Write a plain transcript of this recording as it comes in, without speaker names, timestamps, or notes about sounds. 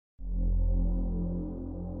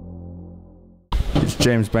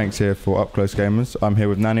James Banks here for Up Close Gamers. I'm here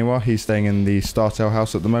with NaNiWa. He's staying in the StarTale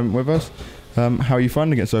house at the moment with us. How are you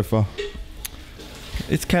finding it so far?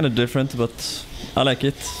 It's kind of different, but I like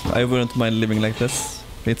it. I wouldn't mind living like this.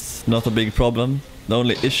 It's not a big problem. The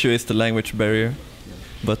only issue is the language barrier,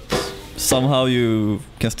 but somehow you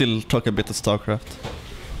can still talk a bit of StarCraft.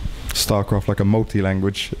 StarCraft, like a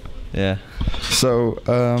multi-language. Yeah. So,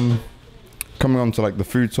 coming on to like the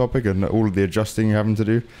food topic and all of the adjusting you're having to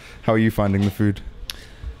do, how are you finding the food?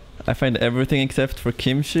 I find everything except for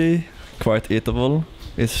kimchi quite eatable.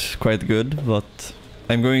 It's quite good, but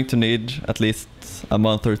I'm going to need at least a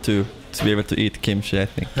month or two to be able to eat kimchi, I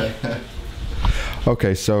think.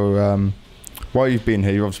 Okay, so while you've been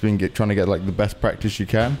here, you've obviously been trying to get like the best practice you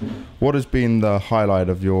can. What has been the highlight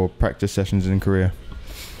of your practice sessions in Korea?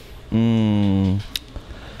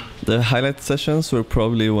 The highlight sessions were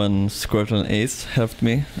probably when Squirtle and Ace helped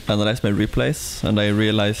me analyze my replays, and I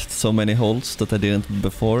realized so many holds that I didn't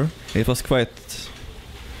before. It was quite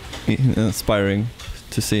inspiring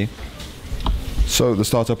to see. So the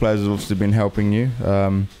starter players have obviously been helping you.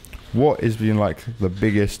 What has been like the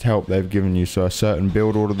biggest help they've given you? So a certain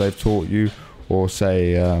build order they've taught you, or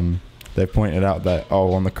say they've pointed out that,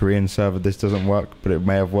 oh, on the Korean server this doesn't work, but it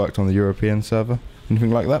may have worked on the European server?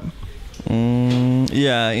 Anything like that?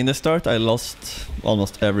 Yeah, in the start I lost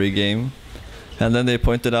almost every game, and then they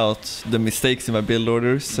pointed out the mistakes in my build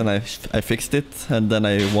orders, and I fixed it, and then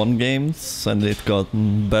I won games, and it got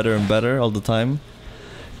better and better all the time.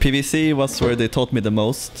 PvC was where they taught me the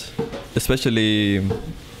most, especially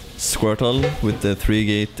Squirtle with the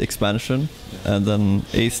 3-gate expansion, and then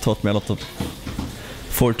Ace taught me a lot of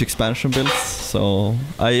 4th expansion builds, so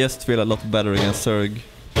I just feel a lot better against Zerg.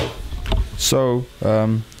 So,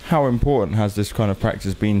 how important has this kind of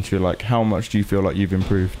practice been to you? Like, how much do you feel like you've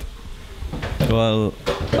improved? Well,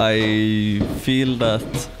 I feel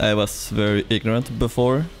that I was very ignorant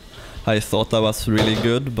before. I thought I was really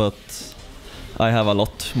good, but I have a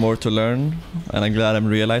lot more to learn, and I'm glad I'm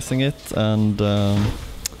realizing it. And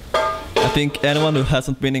I think anyone who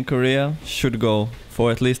hasn't been in Korea should go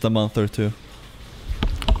for at least a month or two.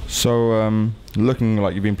 So, looking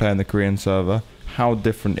like you've been playing the Korean server, how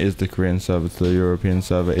different is the Korean server to the European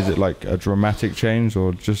server? Is it like a dramatic change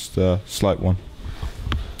or just a slight one?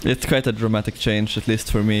 It's quite a dramatic change, at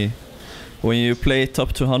least for me. When you play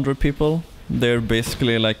top 200 people, they're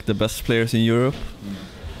basically like the best players in Europe.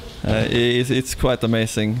 It's quite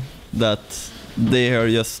amazing that they are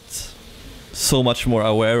just so much more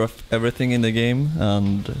aware of everything in the game,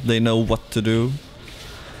 and they know what to do.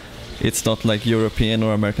 It's not like European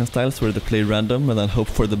or American styles where they play random and then hope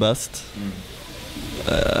for the best.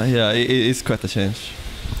 Yeah, it is quite a change.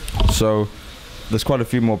 So there's quite a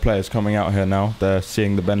few more players coming out here now. They're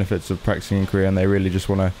seeing the benefits of practicing in Korea, and they really just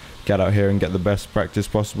want to get out here and get the best practice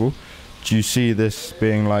possible. Do you see this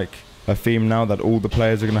being like a theme now, that all the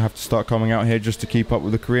players are going to have to start coming out here just to keep up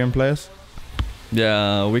with the Korean players?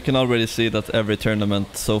 Yeah, we can already see that every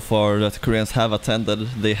tournament so far that Koreans have attended,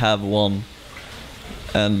 they have won.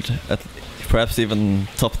 And perhaps even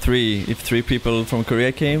top 3. If 3 people from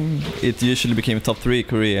Korea came, it usually became top 3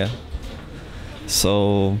 Korea.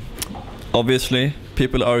 So obviously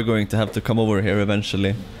people are going to have to come over here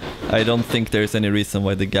eventually. I don't think there's any reason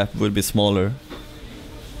why the gap would be smaller.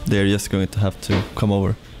 They're just going to have to come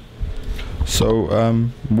over. So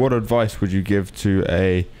what advice would you give to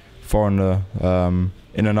a foreigner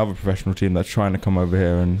in another professional team that's trying to come over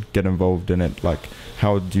here and get involved in it? Like,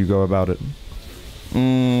 how do you go about it?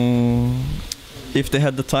 If they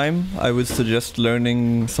had the time, I would suggest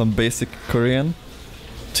learning some basic Korean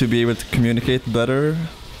to be able to communicate better,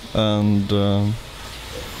 and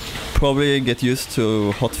probably get used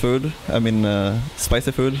to hot food, I mean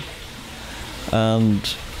spicy food,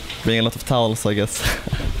 and bring a lot of towels, I guess.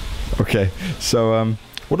 Okay, so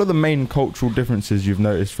what are the main cultural differences you've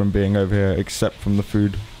noticed from being over here, except from the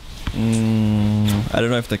food? I don't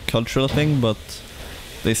know if the cultural thing, but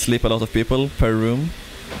they sleep a lot of people per room.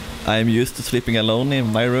 I'm used to sleeping alone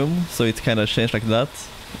in my room, so it kind of changed like that.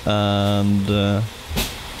 And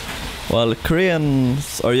well,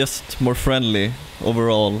 Koreans are just more friendly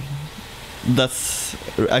overall. That's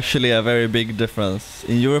actually a very big difference.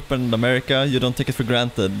 In Europe and America, you don't take it for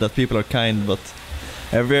granted that people are kind, but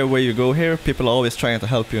everywhere you go here, people are always trying to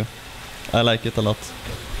help you. I like it a lot.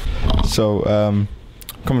 So,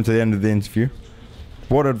 coming to the end of the interview,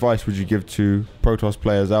 what advice would you give to Protoss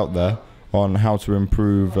players out there on how to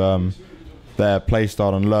improve their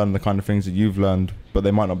playstyle and learn the kind of things that you've learned, but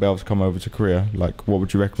they might not be able to come over to Korea? Like, what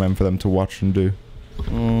would you recommend for them to watch and do?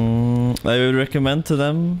 I would recommend to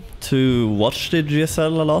them to watch the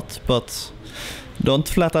GSL a lot, but don't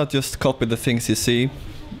flat out just copy the things you see.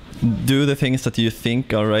 do the things that you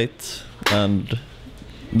think are right and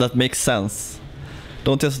that makes sense.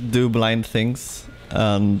 Don't just do blind things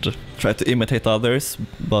and try to imitate others,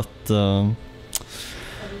 but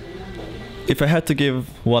if I had to give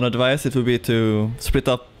one advice, it would be to split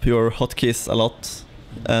up your hotkeys a lot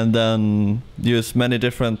and then use many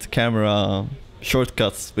different camera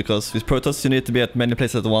shortcuts, because with Protoss you need to be at many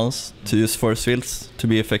places at once to use force fields to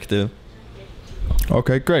be effective.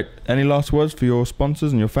 Okay, great. Any last words for your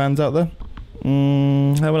sponsors and your fans out there?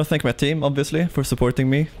 I want to thank my team, obviously, for supporting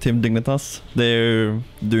me, Team Dignitas. They're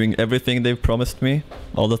doing everything they've promised me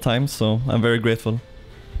all the time, so I'm very grateful.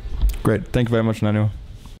 Great. Thank you very much, NaNiWa.